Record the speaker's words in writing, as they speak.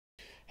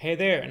Hey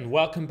there and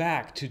welcome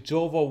back to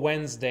Jovo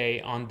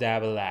Wednesday on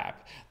Dabble Lab.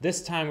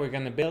 This time we're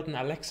going to build an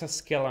Alexa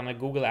skill and a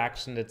Google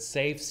action that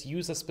saves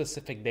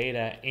user-specific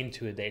data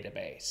into a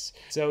database.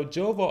 So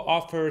Jovo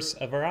offers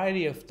a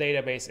variety of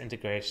database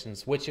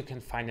integrations which you can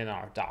find in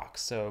our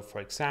docs. So for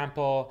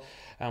example,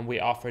 we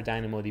offer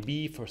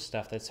DynamoDB for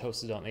stuff that's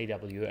hosted on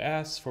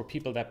AWS. For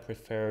people that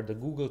prefer the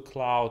Google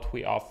Cloud,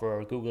 we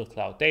offer Google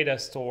Cloud Data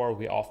Store,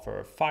 we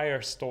offer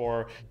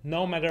Firestore.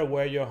 No matter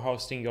where you're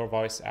hosting your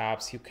voice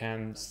apps, you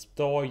can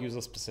store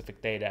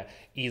user-specific data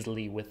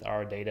easily with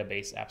our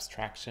database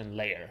abstraction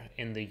layer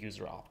in the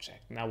user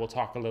object. Now we'll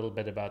talk a little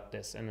bit about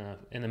this in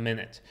a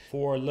minute.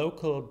 For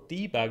local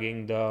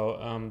debugging though,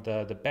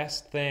 the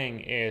best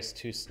thing is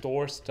to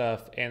store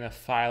stuff in a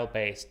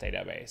file-based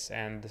database,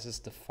 and this is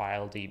the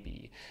File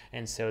DB.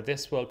 And so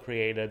this will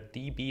create a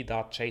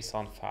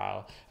db.json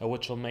file,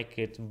 which will make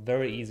it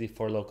very easy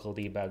for local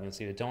debugging.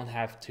 So you don't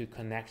have to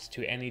connect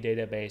to any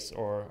database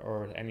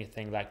or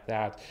anything like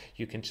that.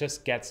 You can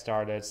just get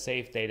started,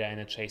 save data in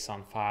a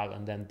JSON file,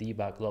 and then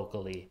debug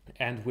locally.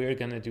 And we're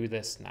going to do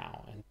this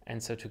now.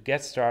 And so to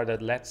get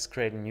started, let's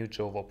create a new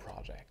Jovo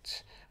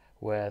project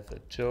with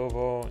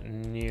Jovo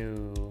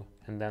new,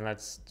 and then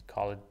let's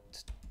call it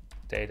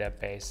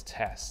database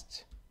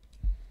test.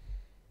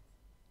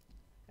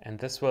 And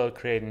this will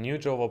create a new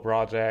Jovo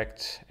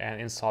project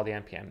and install the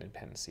npm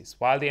dependencies.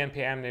 While the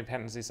npm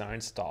dependencies are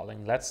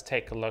installing, let's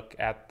take a look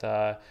at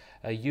the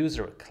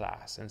user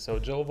class. And so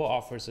Jovo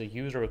offers a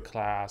user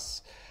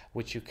class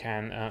which you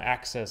can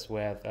access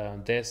with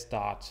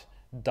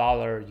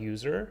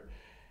this.$user.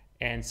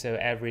 And so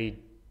every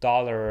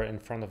dollar in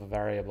front of a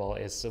variable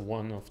is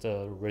one of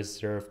the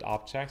reserved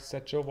objects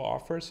that Jovo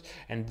offers.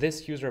 And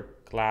this user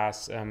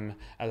class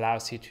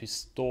allows you to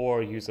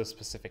store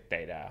user-specific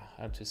data,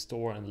 to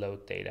store and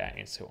load data,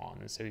 and so on.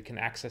 And so you can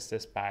access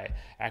this by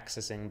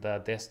accessing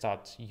the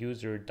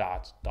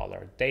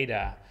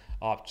this.user.$data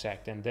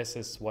object, and this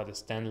is what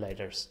is then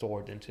later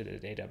stored into the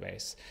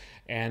database.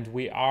 And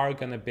we are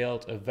going to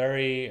build a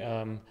very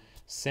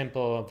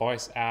simple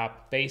voice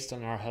app based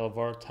on our Hello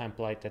World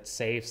template that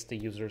saves the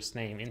user's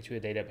name into a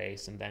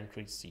database and then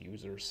greets the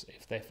users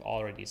if they've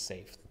already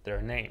saved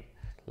their name.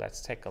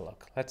 Let's take a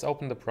look. Let's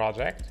open the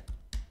project.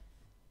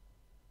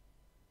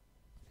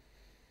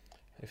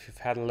 If you've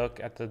had a look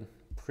at the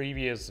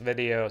previous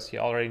videos, you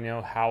already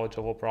know how a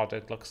Jovo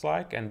project looks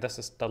like, and this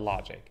is the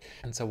logic.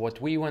 And so what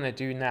we want to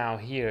do now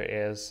here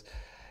is,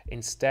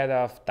 instead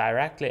of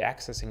directly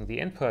accessing the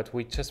input,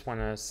 we just want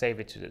to save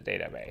it to the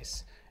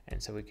database. And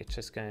so we're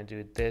just going to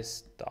do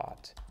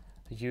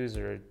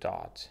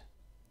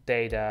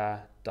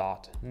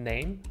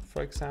this.user.data.name,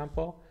 for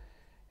example,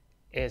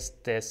 is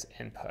this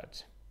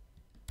input.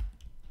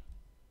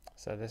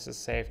 So this is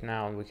saved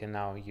now, and we can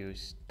now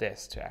use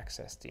this to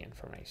access the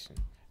information.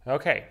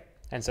 Okay,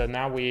 and so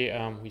now we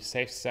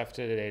save stuff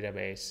to the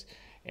database.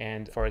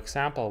 And for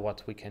example,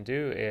 what we can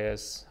do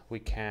is we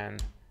can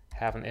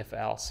have an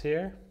if-else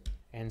here.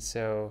 And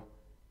so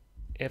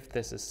if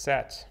this is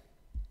set,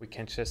 we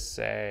can just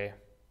say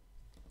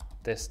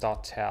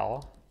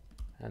this.tell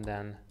and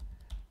then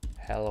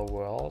hello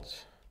world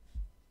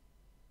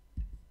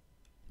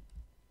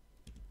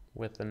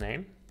with the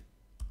name.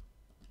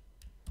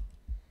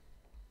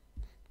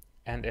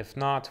 And if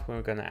not,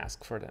 we're going to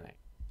ask for the name.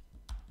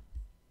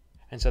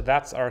 And so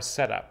that's our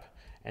setup.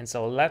 And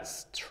so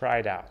let's try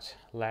it out.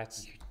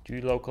 Let's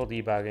do local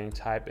debugging,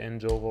 type in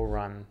Jovo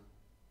run.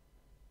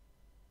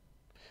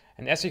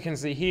 And as you can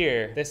see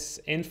here, this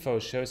info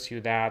shows you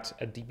that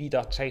a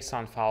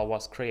db.json file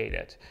was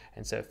created.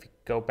 And so if you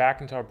go back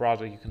into our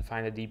project, you can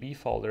find a db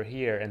folder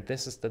here, and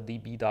this is the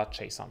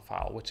db.json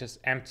file, which is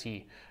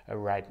empty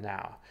right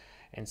now.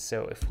 And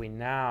so if we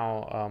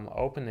now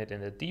open it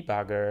in the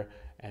debugger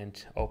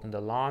and open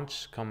the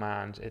launch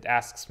command, it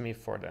asks me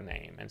for the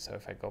name. And so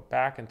if I go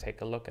back and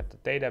take a look at the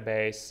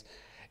database,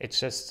 it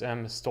just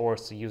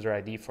stores the user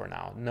ID for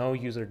now. No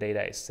user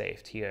data is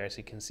saved here. As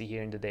you can see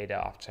here in the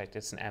data object,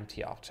 it's an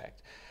empty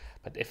object.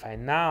 But if I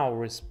now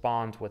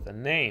respond with a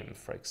name,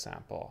 for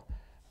example,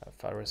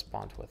 if I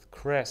respond with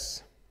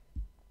Chris,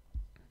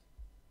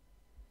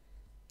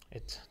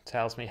 it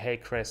tells me, hey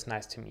Chris,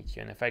 nice to meet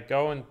you. And if I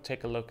go and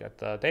take a look at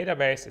the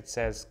database, it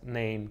says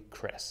name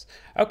Chris.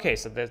 Okay,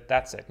 so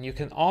that's it. And you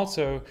can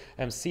also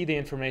see the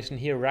information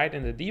here right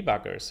in the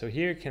debugger. So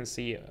here you can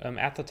see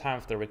at the time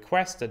of the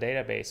request, the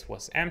database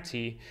was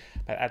empty,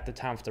 but at the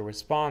time of the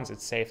response,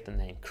 it saved the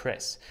name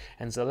Chris.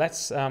 And so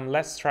let's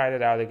try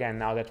that out again.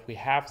 Now that we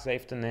have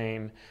saved the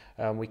name,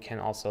 we can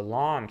also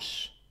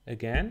launch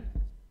again,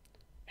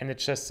 and it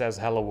just says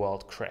hello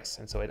world Chris.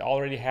 And so it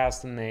already has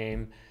the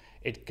name.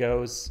 It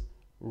goes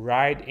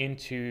right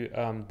into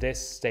this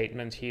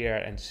statement here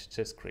and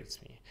just greets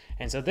me.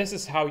 And so this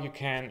is how you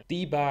can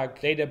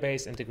debug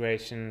database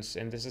integrations,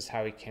 and this is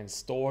how you can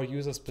store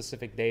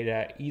user-specific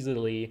data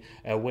easily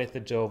with the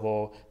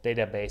Jovo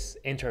database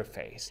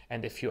interface.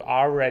 And if you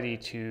are ready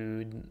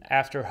to,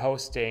 after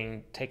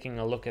hosting, taking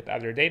a look at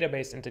other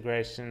database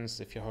integrations,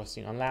 if you're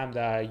hosting on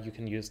Lambda, you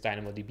can use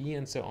DynamoDB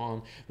and so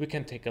on. We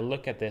can take a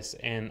look at this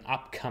in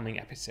upcoming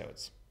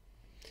episodes.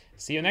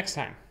 See you next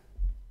time.